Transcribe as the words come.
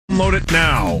Download it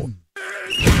now.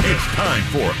 It's time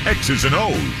for X's and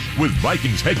O's with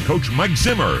Vikings head coach Mike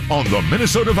Zimmer on the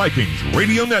Minnesota Vikings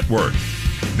Radio Network.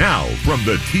 Now, from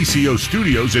the TCO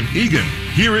studios in Eagan,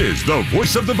 here is the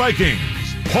voice of the Vikings,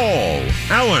 Paul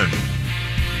Allen.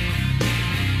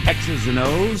 X's and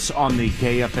O's on the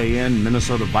KFAN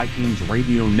Minnesota Vikings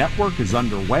Radio Network is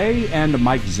underway, and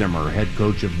Mike Zimmer, head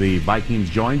coach of the Vikings,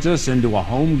 joins us into a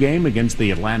home game against the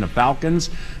Atlanta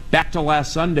Falcons. Back to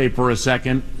last Sunday for a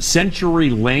second,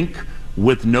 CenturyLink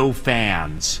with no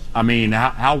fans. I mean,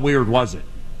 how weird was it?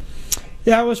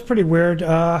 Yeah, it was pretty weird. We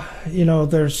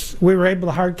were able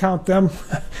to hard count them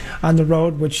on the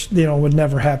road, which would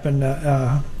never happen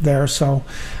there. So,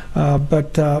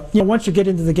 once you get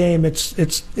into the game,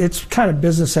 it's kind of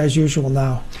business as usual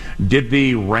now. Did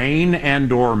the rain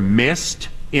and/or mist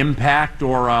impact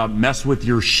or mess with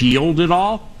your shield at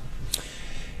all?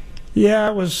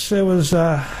 Yeah, it was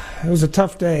a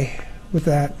tough day with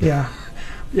that. Yeah.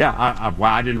 Yeah,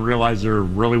 I didn't realize there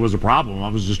really was a problem. I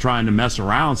was just trying to mess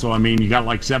around. So, I mean, you got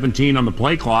like 17 on the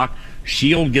play clock.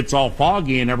 Shield gets all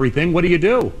foggy and everything. What do you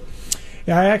do?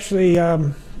 Yeah, I actually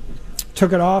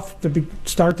took it off to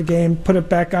start the game, put it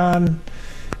back on,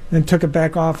 then took it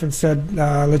back off and said,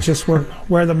 let's just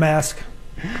wear the mask.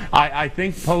 I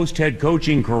think post-head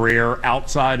coaching career,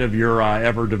 outside of your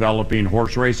ever-developing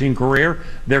horse racing career,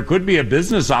 there could be a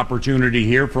business opportunity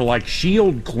here for like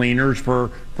shield cleaners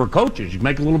for coaches. You can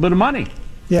make a little bit of money.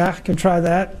 Yeah, I can try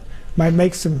that. Might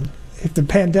make some, if the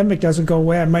pandemic doesn't go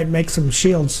away, I might make some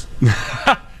shields.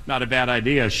 Not a bad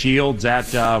idea. Shields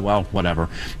at, whatever.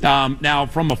 Now,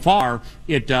 from afar,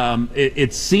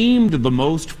 it seemed the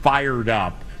most fired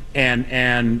up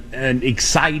and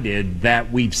excited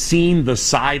that we've seen the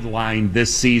sideline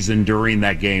this season during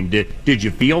that game. Did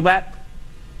you feel that?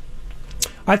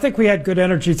 I think we had good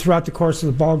energy throughout the course of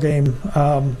the ball game.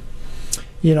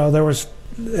 There was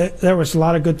a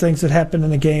lot of good things that happened in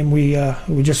the game. We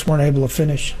just weren't able to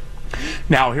finish.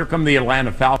 Now, here come the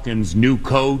Atlanta Falcons' new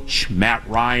coach, Matt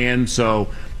Ryan, so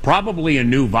probably a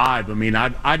new vibe. I mean,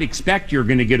 I'd expect you're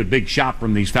going to get a big shot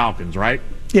from these Falcons, right?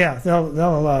 Yeah,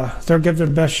 they'll give their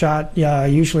best shot. Yeah,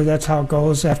 usually that's how it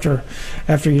goes after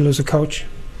you lose a coach.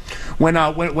 When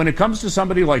it comes to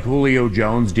somebody like Julio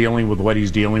Jones dealing with what he's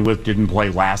dealing with, didn't play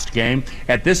last game,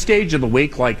 at this stage of the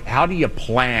week, like, how do you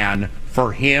plan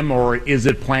for him, or is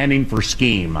it planning for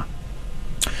scheme?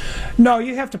 No,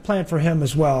 you have to plan for him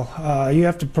as well. You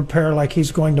have to prepare like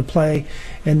he's going to play,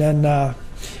 and then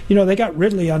they got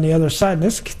Ridley on the other side. And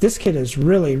this kid is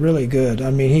really, really good.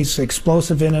 I mean, he's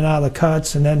explosive in and out of the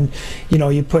cuts, and then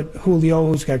you put Julio,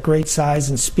 who's got great size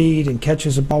and speed and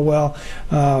catches the ball well.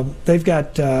 They've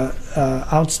got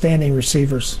outstanding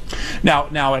receivers.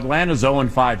 Now Atlanta's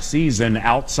 0-5 season,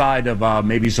 outside of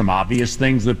maybe some obvious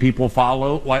things that people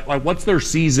follow, like what's their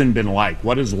season been like?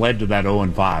 What has led to that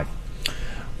 0-5?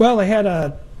 Well, they had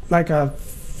a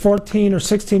 14 or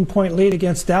 16 point lead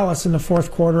against Dallas in the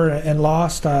fourth quarter and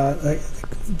lost.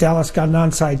 Dallas got an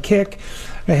onside kick.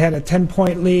 They had a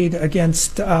 10-point lead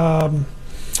against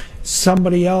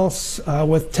somebody else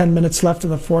with 10 minutes left in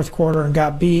the fourth quarter and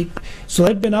got beat. So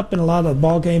they've been up in a lot of the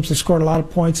ball games. They scored a lot of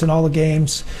points in all the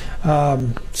games.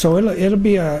 So it'll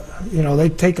be they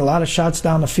take a lot of shots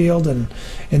down the field, and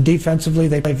defensively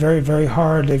they play very, very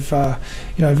hard. They've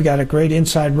got a great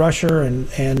inside rusher, and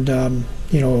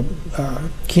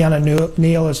Keanu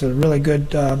Neal is a really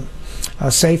good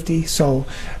safety. So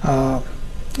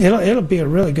it'll be a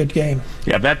really good game.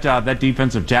 Yeah, that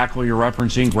defensive tackle you're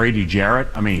referencing, Grady Jarrett,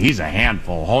 I mean, he's a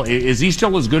handful. Is he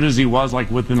still as good as he was like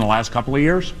within the last couple of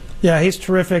years? Yeah, he's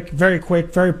terrific, very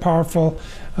quick, very powerful,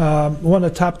 one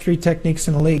of the top 3 techniques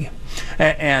in the league.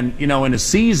 And in a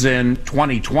season,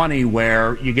 2020,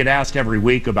 where you get asked every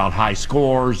week about high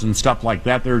scores and stuff like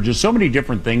that, there are just so many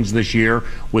different things this year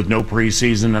with no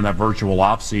preseason and that virtual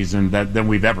offseason than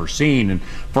we've ever seen. And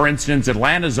for instance,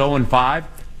 Atlanta's 0-5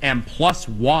 and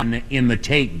 +1 in the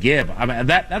take give. I mean,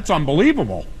 that's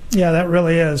unbelievable. Yeah, that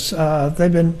really is.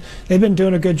 They've been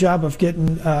doing a good job of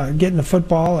getting the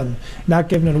football and not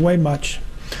giving it away much.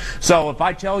 So if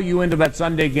I tell you into that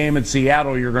Sunday game in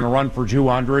Seattle you're going to run for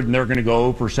 200 and they're going to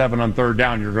go 0 for 7 on third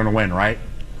down, you're going to win, right?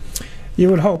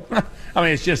 You would hope. I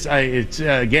mean, it's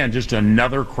again just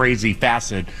another crazy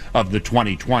facet of the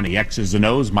 2020 X's and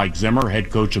O's. Mike Zimmer, head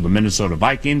coach of the Minnesota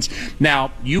Vikings.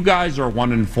 Now, you guys are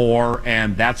 1-4,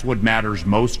 and that's what matters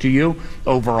most to you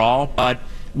overall. But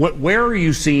where are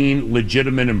you seeing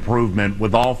legitimate improvement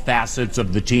with all facets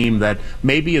of the team that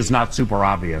maybe is not super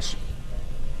obvious?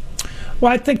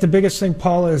 Well, I think the biggest thing,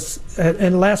 Paul, is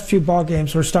in the last few ball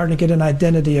games, we're starting to get an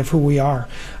identity of who we are.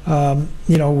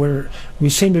 We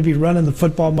seem to be running the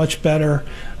football much better.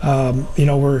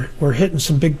 We're hitting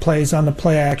some big plays on the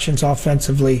play actions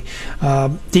offensively.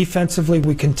 Defensively,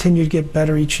 we continue to get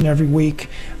better each and every week.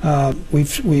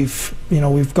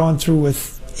 We've gone through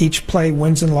with each play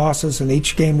wins and losses, and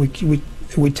each game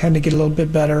we tend to get a little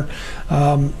bit better.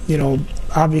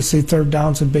 Obviously third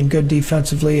downs have been good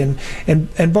defensively,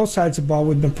 and both sides of the ball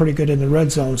we've been pretty good in the red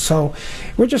zone. So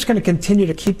we're just going to continue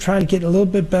to keep trying to get a little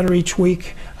bit better each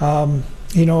week.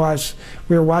 As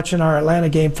we were watching our Atlanta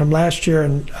game from last year,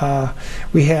 and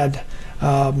we had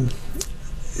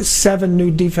 7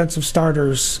 new defensive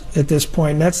starters at this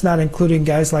point, and that's not including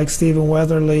guys like Stephen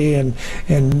Weatherly and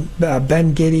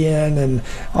Ben Gideon and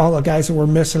all the guys that we're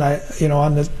missing,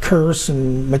 on the curse,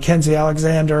 and Mackenzie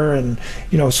Alexander, and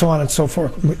so on and so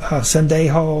forth,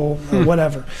 Sendejo,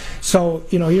 whatever. So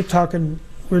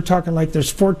we're talking like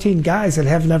there's 14 guys that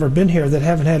have never been here, that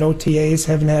haven't had OTAs,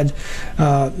 haven't had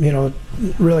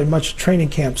really much training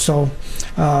camp. So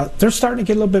they're starting to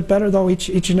get a little bit better though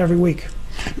each and every week.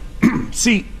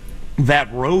 See,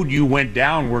 that road you went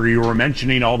down where you were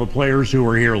mentioning all the players who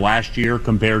were here last year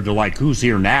compared to like who's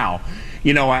here now,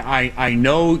 I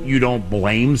know you don't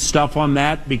blame stuff on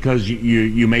that because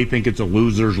you may think it's a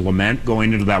loser's lament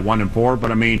going into that 1-4,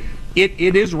 but I mean,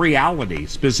 it is reality,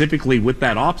 specifically with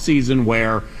that offseason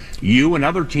where you and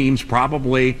other teams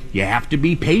probably, you have to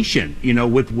be patient,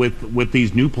 with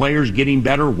these new players getting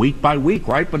better week by week,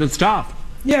 right? But it's tough.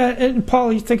 Yeah, and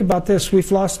Paul, you think about this. We've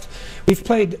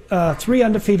played 3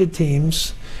 undefeated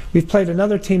teams. We've played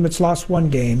another team that's lost 1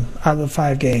 game out of the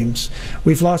 5 games.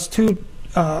 We've lost 2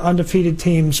 undefeated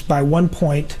teams by 1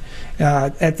 point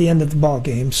at the end of the ball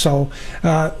game. So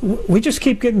we just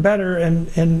keep getting better,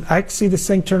 and I see this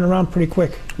thing turn around pretty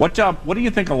quick. What do you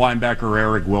think of linebacker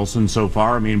Eric Wilson so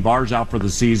far? I mean, Barr's out for the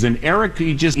season. Eric,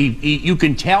 you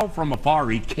can tell from afar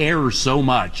he cares so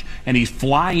much, and he's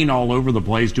flying all over the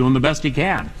place, doing the best he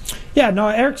can. Yeah, no,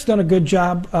 Eric's done a good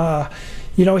job.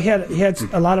 He had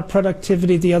a lot of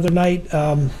productivity the other night.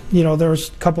 There was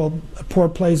a couple of poor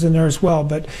plays in there as well,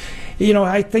 but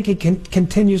I think he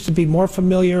continues to be more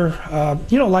familiar,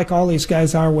 like all these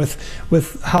guys are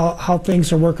with how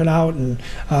things are working out, and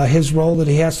his role that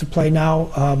he has to play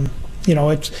now.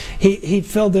 He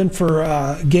filled in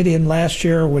for Gideon last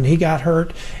year when he got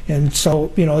hurt, and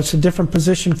so it's a different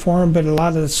position for him, but a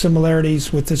lot of the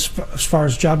similarities with this as far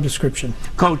as job description.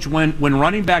 Coach, when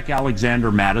running back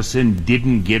Alexander Madison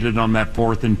didn't get it on that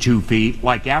 4th and 2 feet,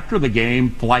 like after the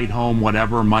game, flight home,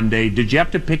 whatever, Monday, did you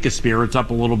have to pick his spirits up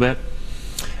a little bit?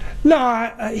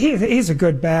 No, he's a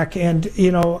good back, and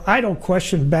I don't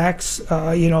question backs. He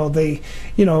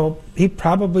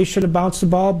probably should have bounced the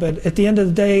ball, but at the end of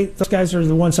the day, those guys are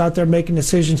the ones out there making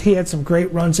decisions. He had some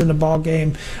great runs in the ball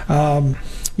game.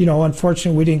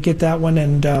 Unfortunately, we didn't get that one,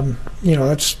 and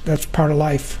that's part of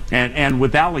life. And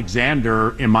with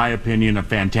Alexander, in my opinion, a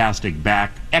fantastic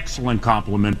back, excellent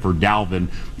compliment for Dalvin.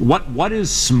 What is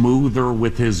smoother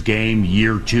with his game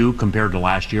year 2 compared to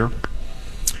last year?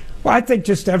 Well, I think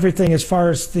just everything as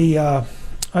far as the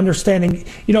understanding.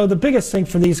 The biggest thing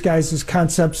for these guys is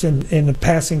concepts in the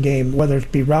passing game, whether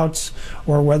it be routes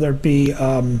or whether it be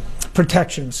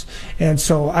protections. And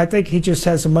so I think he just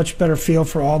has a much better feel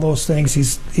for all those things.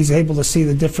 He's able to see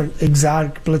the different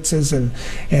exotic blitzes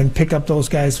and pick up those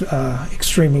guys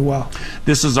extremely well.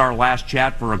 This is our last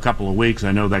chat for a couple of weeks.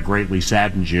 I know that greatly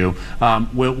saddens you.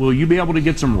 Will you be able to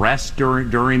get some rest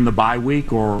during the bye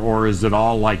week, or is it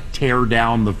all like tear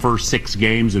down the first 6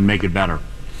 games and make it better?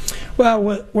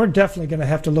 Well, we're definitely going to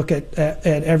have to look at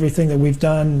everything that we've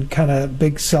done, kind of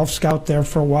big self-scout there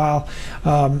for a while.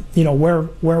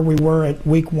 Where we were at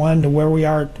week 1 to where we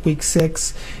are at week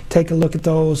 6. Take a look at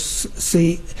those,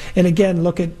 see, and again,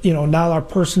 look at, now our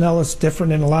personnel is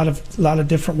different in a lot of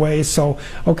different ways. So,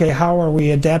 okay, how are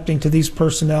we adapting to these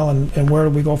personnel, and where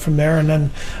do we go from there? And then,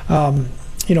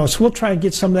 so we'll try and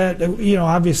get some of that.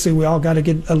 Obviously we all got to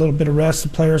get a little bit of rest. The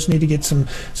players need to get some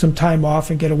time off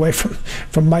and get away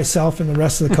from myself and the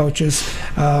rest of the coaches.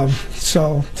 And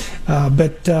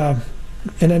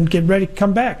then get ready to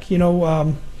come back.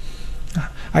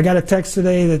 I got a text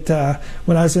today that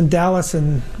when I was in Dallas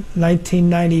in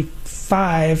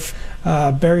 1995,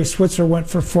 Barry Switzer went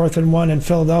for 4th and 1 in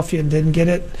Philadelphia and didn't get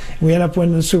it. We ended up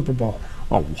winning the Super Bowl.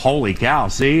 Oh, holy cow.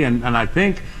 See, and I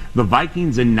think the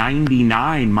Vikings in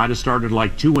 '99 might have started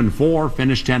like 2-4,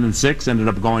 finished 10-6, ended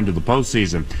up going to the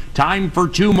postseason. Time for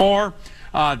 2 more.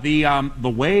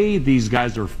 The way these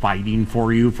guys are fighting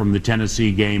for you from the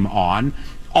Tennessee game on,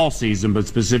 all season, but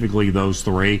specifically those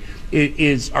 3,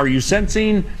 are you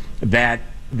sensing that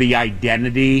the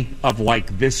identity of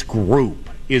like this group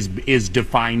is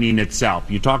defining itself?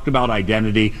 You talked about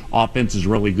identity. Offense is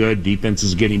really good. Defense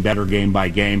is getting better game by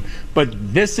game.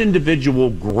 But this individual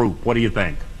group, what do you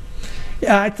think?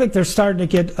 Yeah, I think they're starting to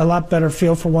get a lot better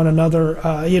feel for one another.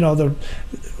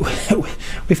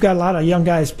 We've got a lot of young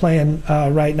guys playing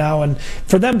right now, and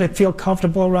for them to feel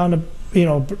comfortable around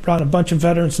a bunch of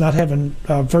veterans, not having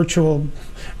virtual.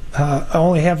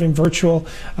 Only having virtual,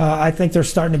 I think they're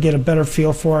starting to get a better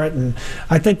feel for it, and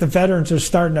I think the veterans are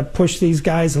starting to push these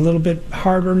guys a little bit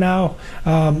harder now,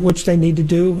 which they need to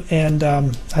do, and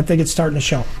I think it's starting to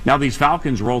show. Now, these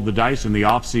Falcons rolled the dice in the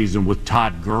offseason with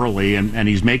Todd Gurley, and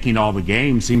he's making all the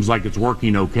games. Seems like it's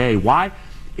working okay. Why?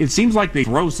 It seems like they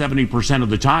throw 70% of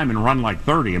the time and run like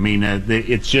 30. I mean,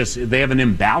 it's just they have an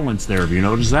imbalance there. Have you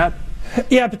noticed that?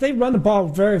 Yeah, but they run the ball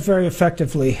very, very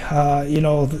effectively.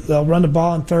 They'll run the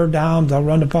ball on third down. They'll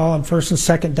run the ball on first and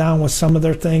second down with some of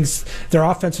their things. Their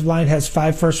offensive line has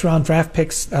 5 first-round draft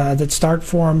picks that start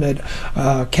for them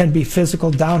that can be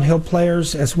physical downhill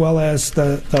players, as well as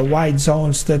the wide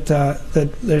zones that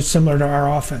they're similar to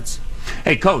our offense.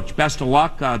 Hey, Coach, best of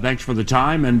luck. Thanks for the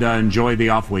time, and enjoy the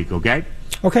off week, okay?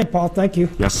 Okay, Paul, thank you.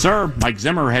 Yes, sir. Mike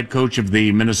Zimmer, head coach of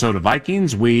the Minnesota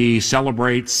Vikings. We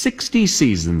celebrate 60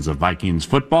 seasons of Vikings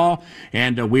football,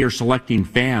 and we are selecting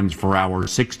fans for our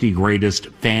 60 Greatest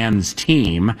Fans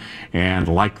team. And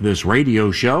like this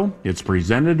radio show, it's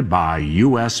presented by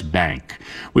U.S. Bank.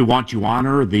 We want to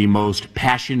honor the most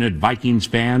passionate Vikings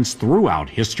fans throughout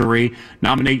history.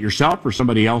 Nominate yourself or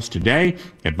somebody else today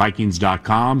at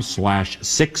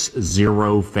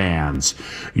Vikings.com/60fans.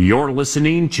 You're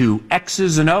listening to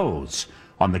X's and O's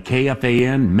on the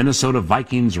KFAN Minnesota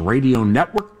Vikings Radio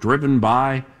Network, driven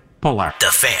by Polaris. The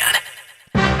Fan.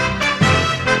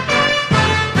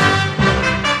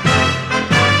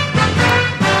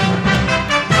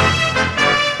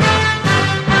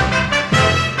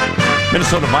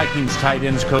 Minnesota Vikings tight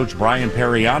ends coach Brian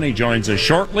Periani joins us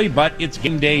shortly, but it's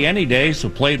game day any day, so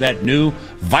play that new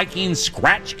Vikings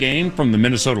scratch game from the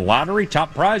Minnesota Lottery.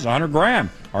 Top prize, $100,000.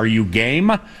 Are you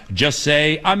game? Just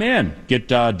say, I'm in. Get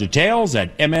details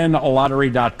at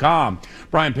mnlottery.com.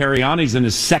 Brian Periani's in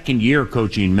his second year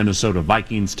coaching Minnesota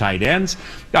Vikings tight ends.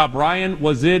 Brian,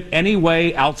 was it any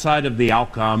way outside of the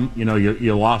outcome? You know,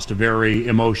 you lost a very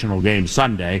emotional game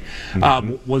Sunday.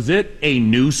 Was it a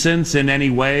nuisance in any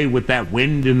way with that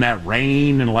wind and that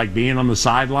rain and like being on the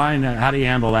sideline? How do you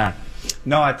handle that?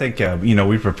 No, I think,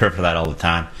 we prepare for that all the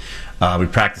time. We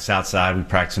practice outside. We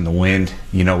practice in the wind.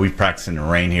 We practice in the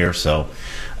rain here. So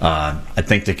I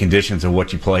think the conditions of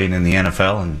what you played in the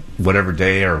NFL, and whatever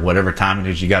day or whatever time it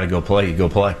is you got to go play, you go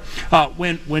play.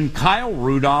 When Kyle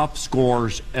Rudolph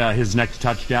scores his next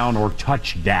touchdown or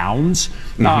touchdowns,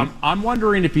 I'm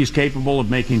wondering if he's capable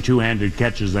of making two-handed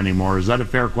catches anymore. Is that a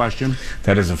fair question?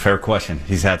 That is a fair question.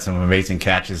 He's had some amazing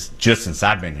catches just since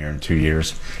I've been here in 2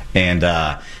 years. And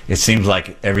it seems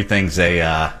like everything's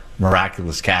a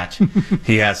miraculous catch.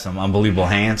 He has some unbelievable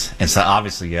hands, and so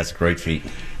obviously he has great feet.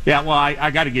 Yeah, well,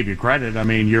 I got to give you credit. I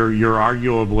mean, you're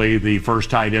arguably the first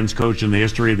tight ends coach in the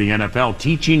history of the NFL,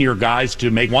 teaching your guys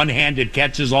to make one-handed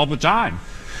catches all the time.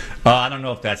 I don't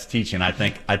know if that's teaching. I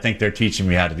think they're teaching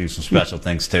me how to do some special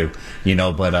things too.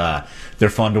 But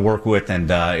they're fun to work with, and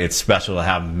it's special to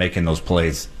have them making those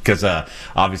plays, because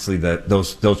obviously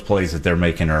those plays that they're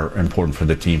making are important for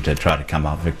the team to try to come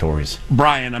out victorious.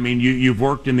 Brian, I mean, you've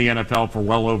worked in the NFL for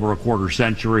well over a quarter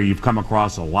century. You've come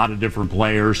across a lot of different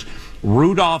players.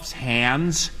 Rudolph's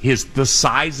hands, the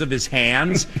size of his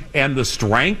hands, and the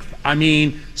strength. I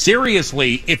mean,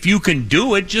 seriously, if you can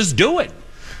do it, just do it.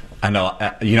 I know.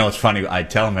 It's funny. I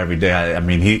tell him every day. I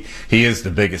mean, he is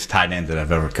the biggest tight end that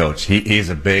I've ever coached. He's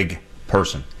a big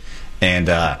person, and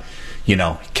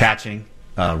catching,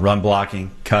 run blocking,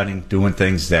 cutting, doing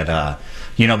things that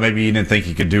maybe you didn't think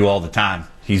you could do all the time.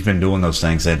 He's been doing those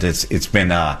things, and it's been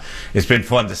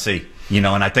fun to see. And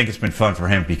I think it's been fun for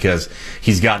him because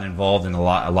he's gotten involved in a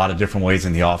lot of different ways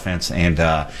in the offense, and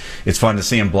it's fun to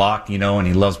see him block, and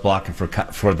he loves blocking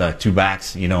for the two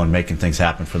backs, and making things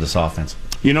happen for this offense.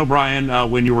 Brian,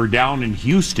 when you were down in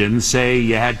Houston, say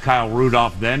you had Kyle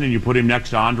Rudolph then and you put him next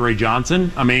to Andre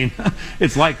Johnson, I mean,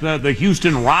 it's like the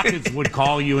Houston Rockets would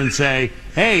call you and say,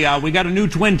 hey, we got a new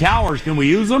Twin Towers. Can we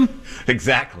use them?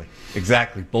 Exactly.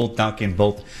 Both dunking,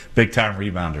 both big-time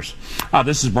rebounders.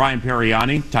 This is Brian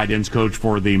Periani, tight ends coach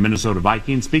for the Minnesota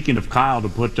Vikings. Speaking of Kyle, to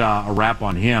put a wrap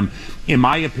on him, in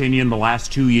my opinion, the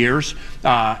last 2 years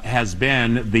has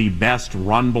been the best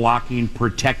run-blocking,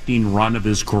 protecting run of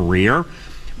his career.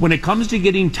 When it comes to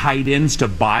getting tight ends to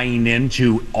buying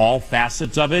into all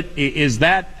facets of it,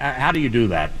 how do you do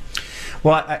that?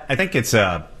 Well, I think it's,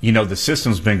 the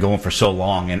system's been going for so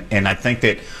long, and I think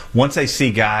that once I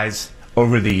see guys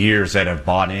over the years that have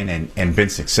bought in and been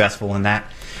successful in that,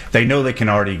 they know they can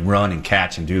already run and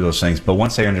catch and do those things. But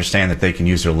once they understand that they can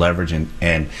use their leverage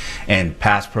and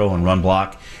pass pro and run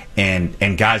block,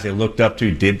 and guys they looked up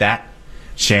to did that,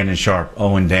 Shannon Sharp,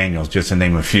 Owen Daniels, just to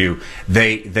name a few,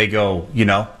 they go,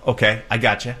 okay, I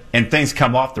got you. And things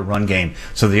come off the run game,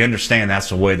 so they understand that's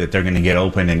the way that they're going to get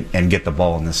open and get the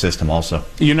ball in the system also.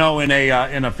 In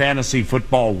a fantasy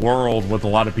football world with a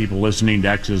lot of people listening to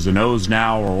X's and O's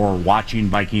now or watching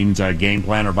Vikings game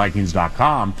plan or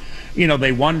Vikings.com,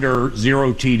 they wonder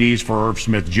 0 TDs for Irv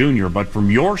Smith Jr. But from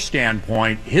your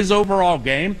standpoint, his overall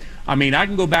game, I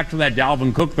can go back to that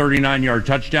Dalvin Cook 39-yard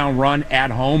touchdown run at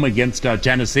home against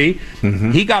Tennessee.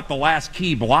 Mm-hmm. He got the last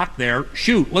key block there.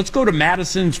 Shoot, let's go to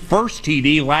Madison's first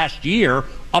TD last year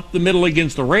up the middle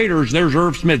against the Raiders. There's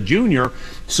Irv Smith Jr.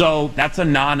 So that's a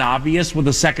non-obvious with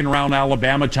a second-round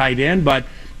Alabama tight end, but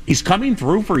he's coming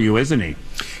through for you, isn't he?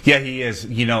 Yeah, he is.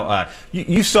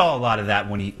 You saw a lot of that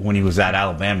when he was at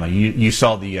Alabama. You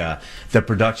saw the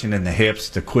production in the hips,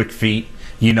 the quick feet.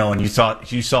 And you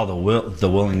saw the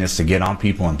willingness to get on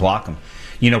people and block them.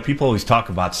 People always talk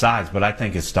about size, but I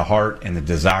think it's the heart and the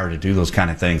desire to do those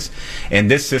kind of things. And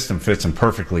this system fits him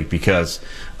perfectly because,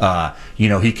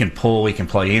 he can pull, he can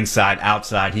play inside,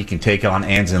 outside, he can take on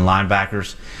ends and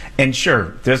linebackers. And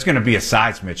sure, there's going to be a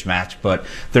size mismatch, but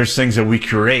there's things that we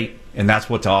create. And that's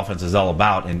what the offense is all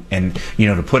about. And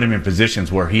to put him in positions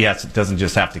where he doesn't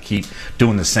just have to keep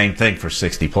doing the same thing for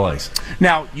 60 plays.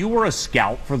 Now, you were a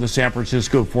scout for the San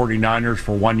Francisco 49ers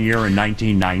for 1 year in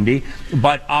 1990.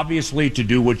 But obviously, to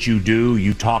do what you do,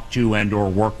 you talk to and or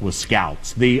work with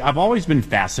scouts. I've always been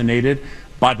fascinated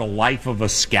by the life of a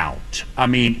scout.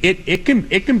 It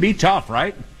can be tough,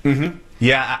 right? Mm-hmm.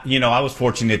 Yeah, I was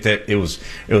fortunate that it was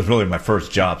really my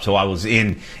first job, so I was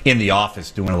in the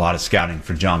office doing a lot of scouting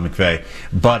for John McVay.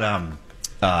 But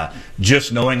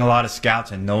just knowing a lot of scouts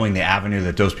and knowing the avenue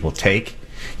that those people take,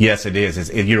 yes, it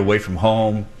is. You're away from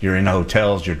home, you're in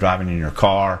hotels, you're driving in your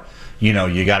car. You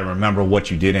got to remember what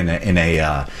you did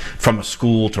from a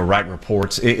school to write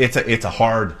reports. It's a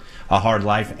hard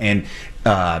life, and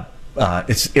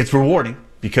it's rewarding,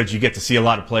 because you get to see a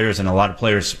lot of players, and a lot of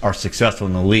players are successful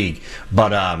in the league.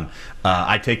 But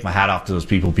I take my hat off to those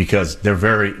people, because they're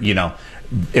very,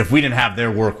 if we didn't have their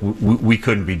work, we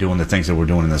couldn't be doing the things that we're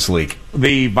doing in this league.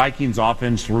 The Vikings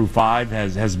offense through 5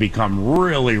 has become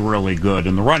really, really good,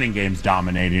 and the running game's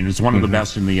dominating. It's one of the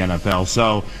best in the NFL.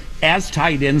 So as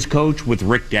tight ends coach with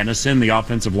Rick Dennison, the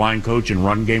offensive line coach and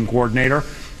run game coordinator,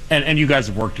 and you guys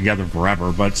have worked together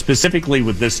forever, but specifically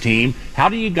with this team, how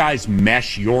do you guys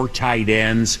mesh your tight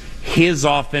ends, his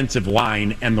offensive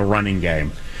line, and the running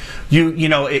game?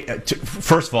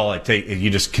 First of all, you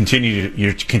just continue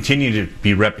to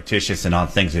be repetitious and on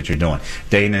things that you're doing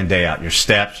day in and day out. Your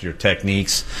steps, your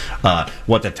techniques,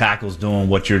 what the tackle's doing,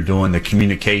 what you're doing, the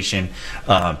communication,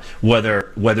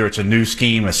 whether it's a new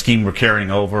scheme, a scheme we're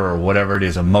carrying over, or whatever it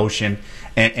is, a motion.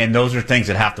 And those are things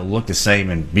that have to look the same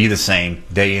and be the same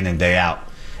day in and day out.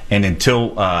 And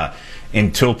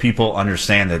until people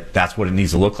understand that that's what it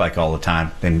needs to look like all the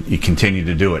time, then you continue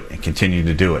to do it and continue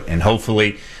to do it. And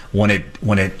hopefully, when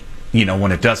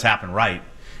it does happen right,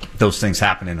 those things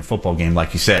happen in a football game,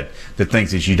 like you said. The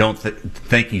things that you don't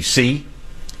think you see,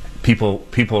 people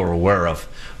are aware of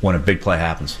when a big play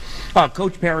happens.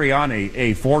 Coach Periani,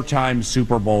 a 4-time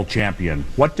Super Bowl champion.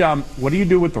 What do you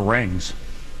do with the rings?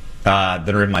 That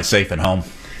are in my safe at home.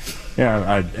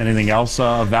 Yeah. Anything else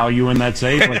of value in that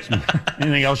safe?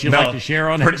 Anything else you'd like to share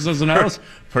on X's and O's?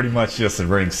 Pretty much just the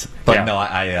rings. But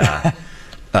yeah.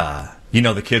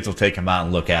 No, the kids will take them out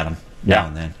and look at them now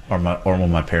and then, or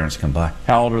when my parents come by.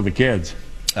 How old are the kids?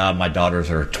 My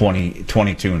daughters are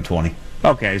 22 and 20.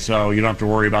 Okay, so you don't have to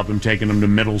worry about them taking them to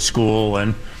middle school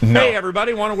and, hey,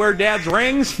 everybody, want to wear Dad's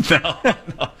rings? No,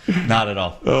 not at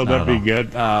all. Oh, that'd be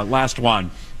good. Last one.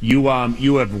 You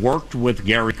have worked with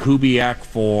Gary Kubiak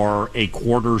for a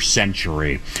quarter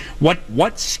century.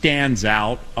 What stands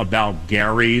out about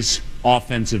Gary's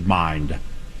offensive mind?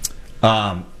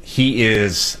 He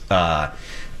is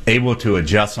able to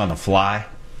adjust on the fly.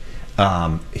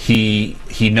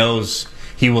 He knows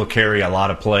he will carry a lot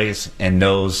of plays and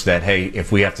knows that, hey,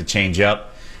 if we have to change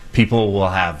up, people will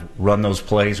have run those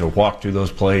plays or walk through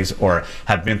those plays or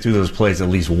have been through those plays at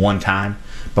least one time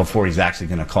before he's actually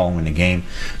going to call them in the game.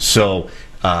 So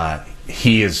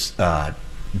he is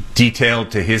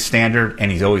detailed to his standard,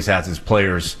 and he always has his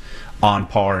players on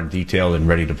par and detailed and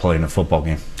ready to play in a football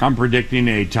game. I'm predicting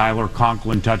a Tyler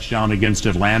Conklin touchdown against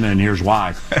Atlanta, and here's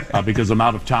why. Because I'm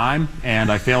out of time,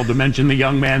 and I failed to mention the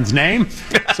young man's name.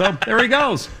 So there he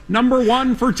goes. Number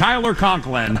 1 for Tyler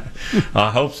Conklin. I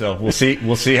hope so. We'll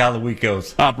see how the week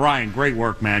goes. Brian, great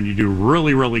work, man. You do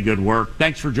really, really good work.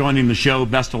 Thanks for joining the show.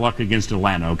 Best of luck against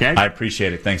Atlanta, okay? I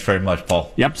appreciate it. Thanks very much,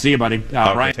 Paul. Yep, see you, buddy.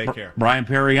 Okay, take care. Brian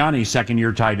Periani,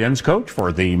 second-year tight ends coach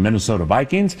for the Minnesota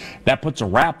Vikings. That puts a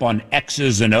wrap on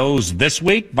X's and O's this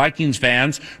week. Vikings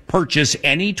fans, purchase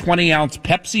any 20-ounce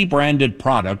Pepsi-branded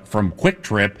product from Quick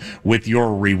Trip with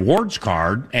your rewards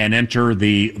card and enter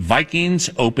the Vikings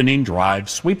Opening Drive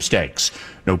sweepstakes.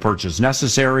 No purchase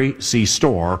necessary. See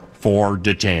store for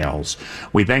details.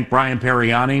 We thank Brian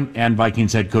Periani and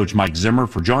Vikings head coach Mike Zimmer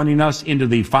for joining us into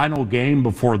the final game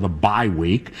before the bye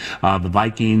week. The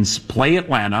Vikings play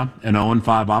Atlanta, an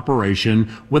 0-5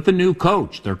 operation with a new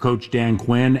coach. Their coach Dan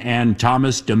Quinn and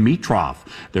Thomas Dimitroff,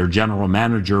 their general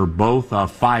manager, both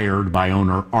fired by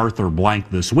owner Arthur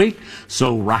Blank this week.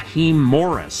 So Raheem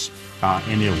Morris,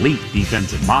 an elite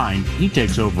defensive mind, he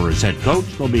takes over as head coach.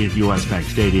 They'll be at US Bank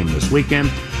Stadium this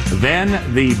weekend.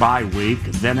 Then the bye week.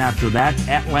 Then after that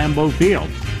at Lambeau Field.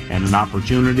 And an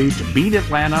opportunity to beat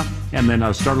Atlanta and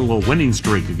then start a little winning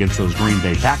streak against those Green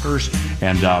Bay Packers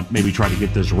and maybe try to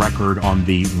get this record on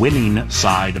the winning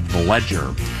side of the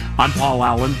ledger. I'm Paul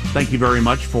Allen. Thank you very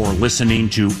much for listening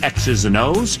to X's and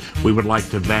O's. We would like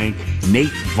to thank Nate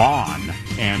Vaughn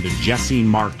and Jesse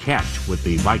Marquette with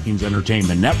the Vikings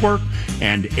Entertainment Network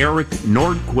and Eric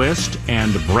Nordquist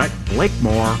and Brett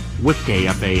Blakemore with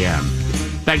KFAN.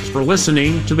 Thanks for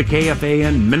listening to the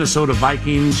KFAN Minnesota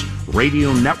Vikings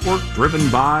Radio Network, driven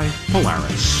by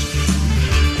Polaris.